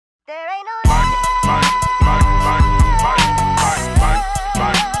There ain't no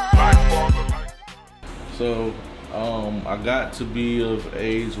So, I got to be of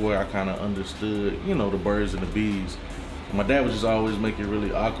age where I kind of understood, you know, the birds and the bees. My dad would just always make it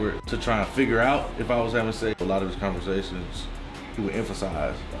really awkward to try and figure out if I was having sex. A lot of his conversations, he would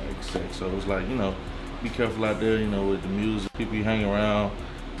emphasize like sex. So it was like, you know, be careful out there, you know, with the music. People you hang around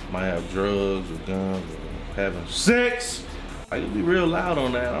might have drugs or guns or having sex. Like, it'd be real loud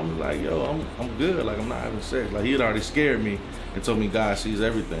on that. I'm like, yo, I'm good. Like, I'm not having sex. Like, he had already scared me and told me God sees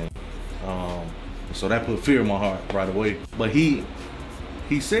everything. So that put fear in my heart right away. But he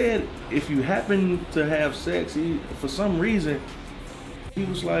said if you happen to have sex, for some reason, he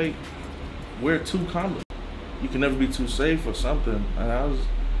was like, wear 2 condoms. You can never be too safe or something. And I was,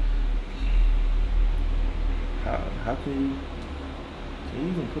 how can you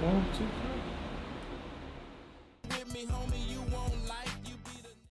even put on 2 condoms?